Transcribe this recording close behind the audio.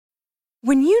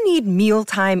When you need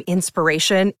mealtime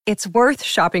inspiration, it's worth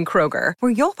shopping Kroger,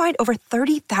 where you'll find over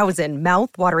 30,000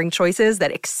 mouth-watering choices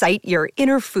that excite your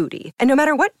inner foodie. And no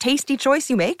matter what tasty choice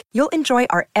you make, you'll enjoy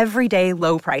our everyday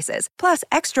low prices, plus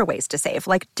extra ways to save,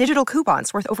 like digital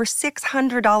coupons worth over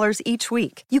 $600 each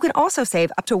week. You can also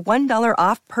save up to $1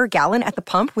 off per gallon at the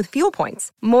pump with fuel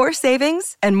points. More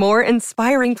savings and more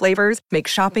inspiring flavors make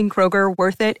shopping Kroger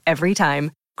worth it every time.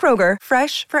 Kroger,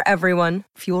 fresh for everyone.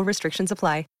 Fuel restrictions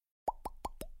apply.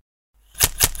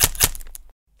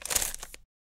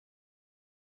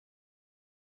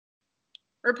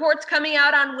 Reports coming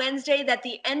out on Wednesday that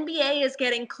the NBA is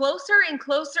getting closer and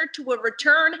closer to a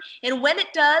return, and when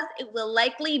it does, it will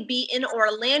likely be in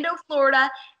Orlando, Florida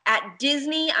at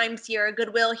Disney. I'm Sierra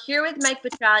Goodwill here with Mike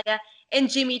Petraglia and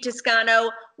Jimmy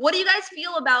Toscano. What do you guys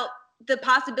feel about the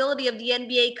possibility of the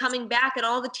NBA coming back and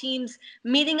all the teams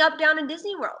meeting up down in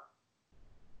Disney World?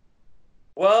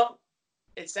 Well,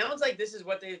 it sounds like this is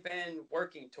what they've been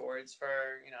working towards for,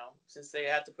 since they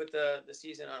had to put the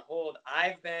season on hold.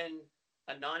 I've been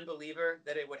a non-believer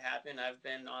that it would happen. I've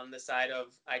been on the side of,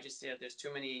 I just see that there's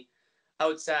too many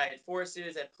outside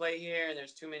forces at play here, and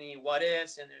there's too many what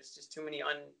ifs, and there's just too many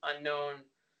unknowns.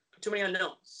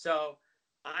 So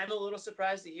I'm a little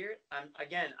surprised to hear it.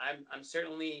 I'm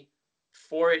certainly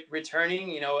for it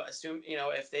returning,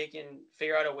 if they can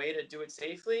figure out a way to do it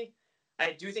safely.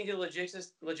 I do think the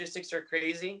logistics are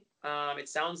crazy. It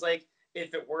sounds like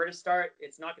if it were to start,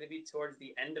 it's not going to be towards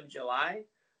the end of July.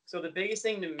 So the biggest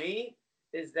thing to me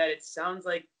is that it sounds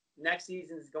like next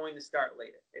season is going to start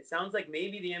later. It sounds like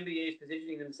maybe the NBA is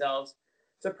positioning themselves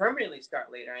to permanently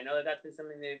start later. I know that that's been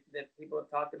something that people have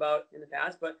talked about in the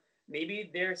past, but maybe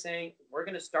they're saying we're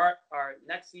going to start our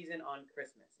next season on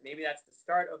Christmas. Maybe that's the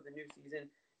start of the new season,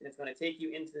 and it's going to take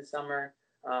you into the summer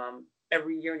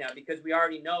every year now, because we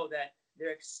already know that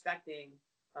they're expecting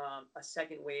a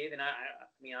second wave. And I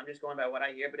mean, I'm just going by what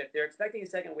I hear, but if they're expecting a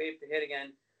second wave to hit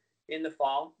again in the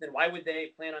fall, then why would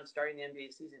they plan on starting the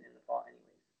NBA season in the fall anyways?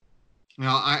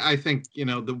 Well, I think,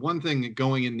 the one thing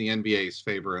going in the NBA's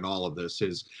favor in all of this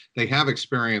is they have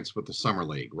experience with the Summer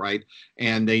League, right?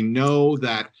 And they know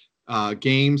that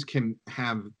games can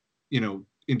have,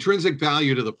 intrinsic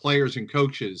value to the players and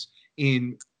coaches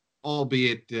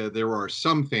albeit there are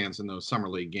some fans in those Summer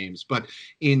League games, but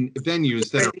in venues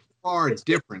that are far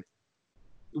different.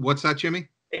 What's that, Jimmy?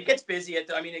 It gets busy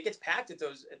it gets packed at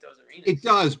those arenas. It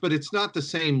does, but it's not the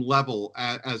same level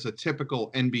as a typical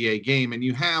NBA game. And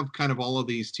you have kind of all of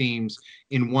these teams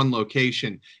in one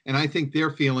location. And I think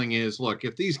their feeling is, look,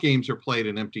 if these games are played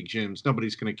in empty gyms,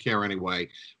 nobody's going to care anyway.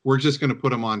 We're just going to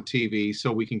put them on TV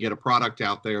so we can get a product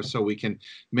out there, so we can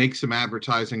make some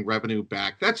advertising revenue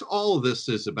back. That's all of this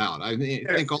is about. I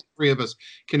think all three of us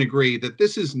can agree that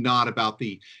this is not about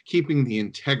keeping the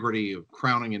integrity of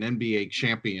crowning an NBA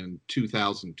champion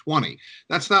 2020.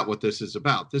 That's not what this is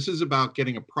about. This is about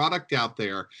getting a product out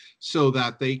there so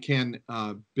that they can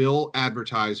bill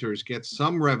advertisers, get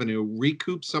some revenue,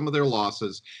 recoup some of their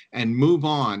losses, and move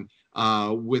on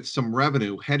with some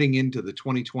revenue heading into the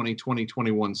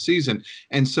 2020-2021 season.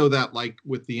 And so that, like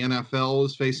with the NFL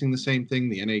is facing the same thing,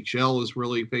 the NHL is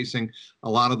really facing a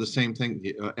lot of the same thing,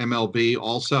 the MLB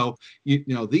also,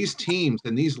 these teams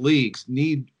and these leagues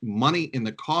need money in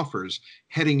the coffers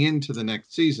heading into the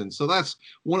next season. So that's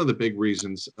one of the big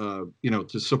reasons,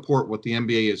 to support what the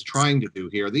NBA is trying to do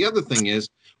here. The other thing is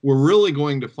we're really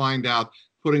going to find out,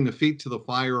 putting the feet to the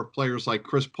fire of players like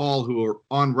Chris Paul, who are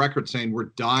on record saying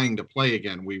we're dying to play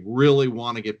again. We really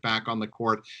want to get back on the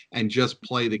court and just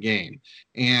play the game.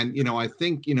 And, I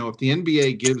think, if the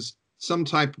NBA gives some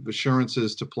type of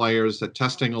assurances to players that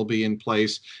testing will be in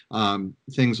place,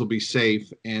 things will be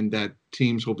safe, and that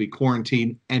teams will be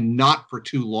quarantined and not for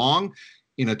too long,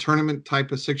 in a tournament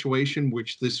type of situation,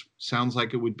 which this sounds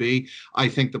like it would be, I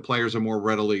think the players are more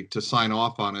readily to sign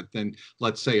off on it than,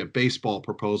 let's say, a baseball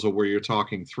proposal where you're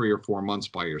talking 3 or 4 months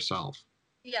by yourself.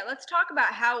 Yeah, let's talk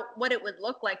about what it would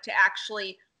look like to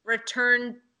actually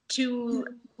return to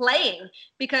playing,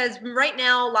 because right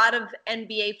now a lot of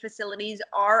NBA facilities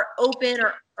are open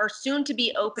or are soon to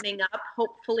be opening up.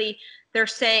 Hopefully they're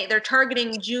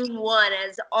targeting June 1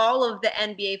 as all of the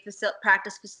NBA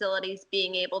practice facilities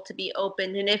being able to be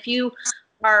opened. And if you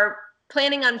are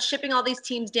planning on shipping all these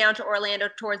teams down to Orlando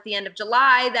towards the end of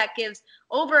July, that gives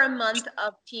over a month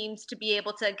of teams to be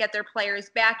able to get their players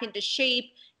back into shape,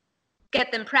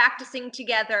 get them practicing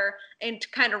together, and to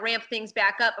kind of ramp things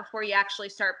back up before you actually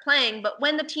start playing. But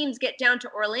when the teams get down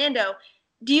to Orlando,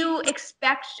 do you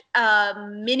expect a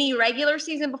mini regular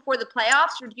season before the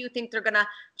playoffs, or do you think they're going to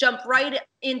jump right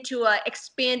into an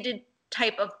expanded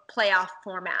type of playoff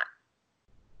format?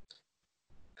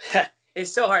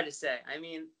 It's so hard to say. I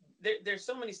mean, there's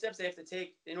so many steps they have to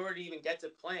take in order to even get to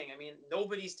playing. I mean,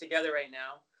 nobody's together right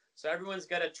now. So everyone's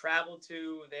got to travel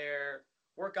to their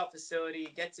workout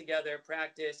facility, get together,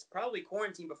 practice, probably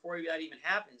quarantine before that even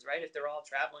happens, right? If they're all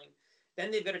traveling.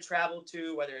 Then they've got to travel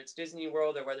to whether it's Disney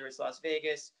World or whether it's Las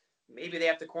Vegas. Maybe they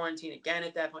have to quarantine again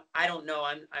at that point. I don't know.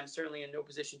 I'm certainly in no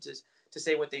position to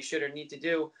say what they should or need to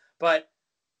do. But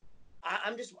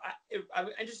I'm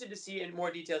interested to see in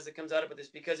more details that comes out of this,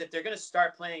 because if they're going to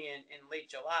start playing in late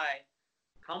July,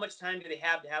 how much time do they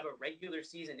have to have a regular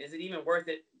season? Is it even worth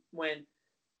it when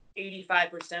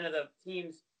 85% of the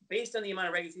teams, based on the amount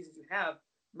of regular seasons you have,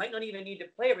 might not even need to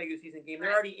play a regular season game?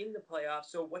 They're already in the playoffs,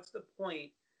 so what's the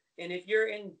point? And if you're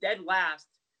in dead last,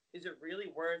 is it really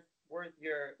worth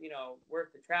your,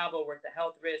 worth the travel, worth the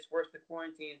health risk, worth the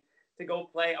quarantine to go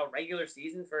play a regular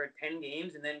season for 10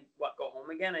 games and then go home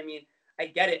again? I mean, I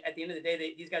get it. At the end of the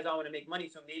day, these guys all want to make money,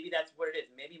 so maybe that's what it is.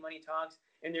 Maybe money talks,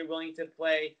 and they're willing to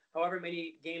play however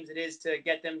many games it is to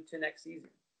get them to next season.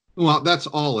 Well, that's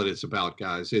all it is about,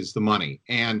 guys, is the money.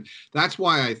 And that's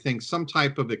why I think some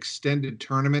type of extended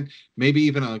tournament, maybe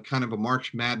even a kind of a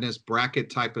March Madness bracket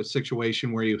type of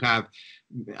situation where you have,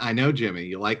 I know, Jimmy,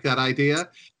 you like that idea?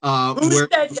 Who said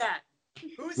that?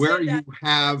 Where you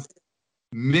have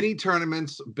mini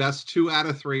tournaments, best 2 out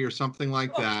of 3 or something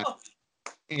like that.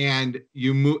 And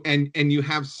you move and you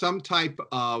have some type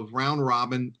of round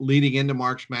robin leading into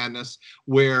March Madness,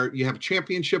 where you have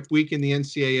championship week in the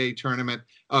NCAA tournament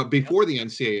before the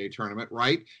NCAA tournament,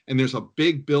 right? And there's a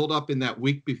big buildup in that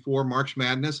week before March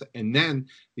Madness, and then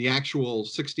the actual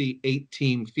 68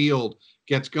 team field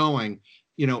gets going.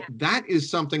 That is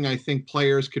something I think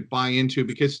players could buy into,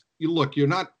 because you're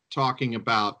not talking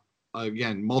about,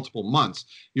 again, multiple months.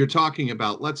 You're talking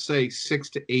about, let's say, 6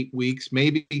 to 8 weeks,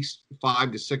 maybe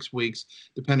 5 to 6 weeks,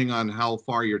 depending on how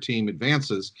far your team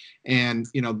advances. And,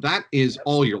 that is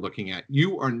all you're looking at.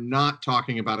 You are not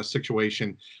talking about a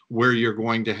situation where you're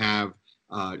going to have,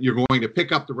 you're going to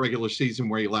pick up the regular season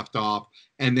where you left off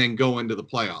and then go into the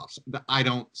playoffs. I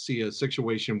don't see a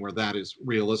situation where that is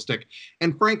realistic.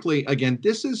 And frankly, again,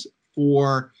 this is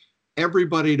for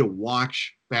everybody to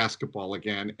watch basketball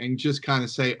again and just kind of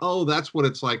say, oh, that's what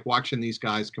it's like watching these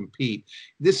guys compete.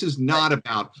 This is not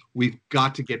about, we've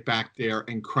got to get back there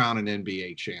and crown an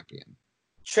NBA champion.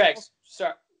 Trex,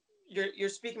 sorry, you're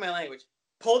speaking my language.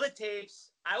 Pull the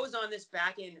tapes. I was on this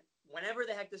back in whenever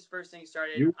the heck this first thing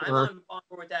started. I'm on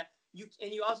board with that. You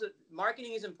also,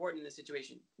 marketing is important in this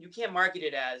situation. You can't market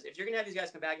it as, if you're going to have these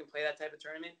guys come back and play that type of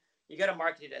tournament, you got to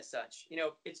market it as such.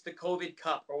 It's the COVID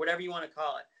Cup or whatever you want to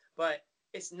call it. But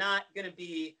it's not going to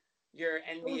be your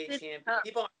NBA champion.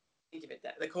 People aren't think of it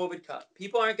that the COVID Cup.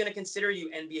 People aren't going to consider you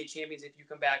NBA champions if you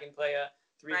come back and play a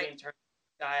 3-game tournament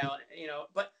style.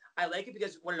 But I like it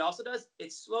because what it also does,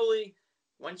 it's slowly,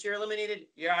 once you're eliminated,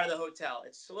 you're out of the hotel.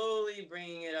 It's slowly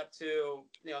bringing it up to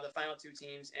the final 2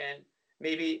 teams, and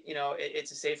maybe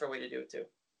it's a safer way to do it too.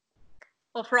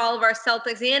 Well, for all of our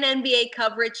Celtics and NBA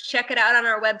coverage, check it out on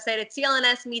our website at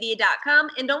clnsmedia.com.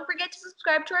 And don't forget to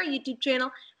subscribe to our YouTube channel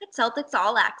at Celtics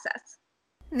All Access.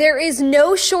 There is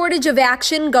no shortage of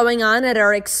action going on at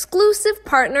our exclusive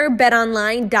partner,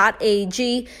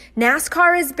 BetOnline.ag.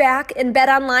 NASCAR is back, and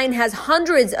BetOnline has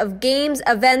hundreds of games,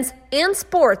 events, and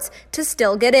sports to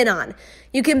still get in on.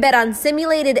 You can bet on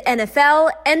simulated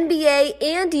NFL, NBA,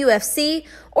 and UFC,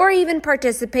 or even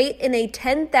participate in a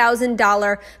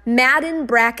 $10,000 Madden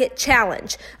Bracket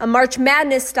Challenge, a March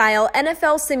Madness-style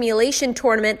NFL simulation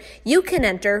tournament you can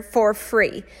enter for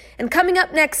free. And coming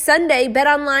up next Sunday,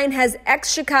 BetOnline has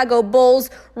ex-Chicago Bulls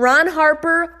Ron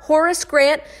Harper, Horace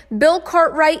Grant, Bill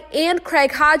Cartwright, and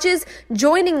Craig Hodges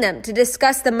joining them to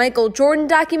discuss the Michael Jordan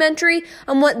documentary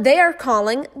on what they are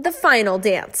calling the Final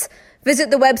Dance.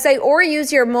 Visit the website or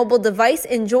use your mobile device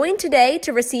and join today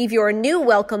to receive your new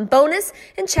welcome bonus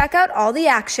and check out all the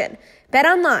action.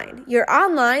 BetOnline, your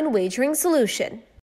online wagering solution.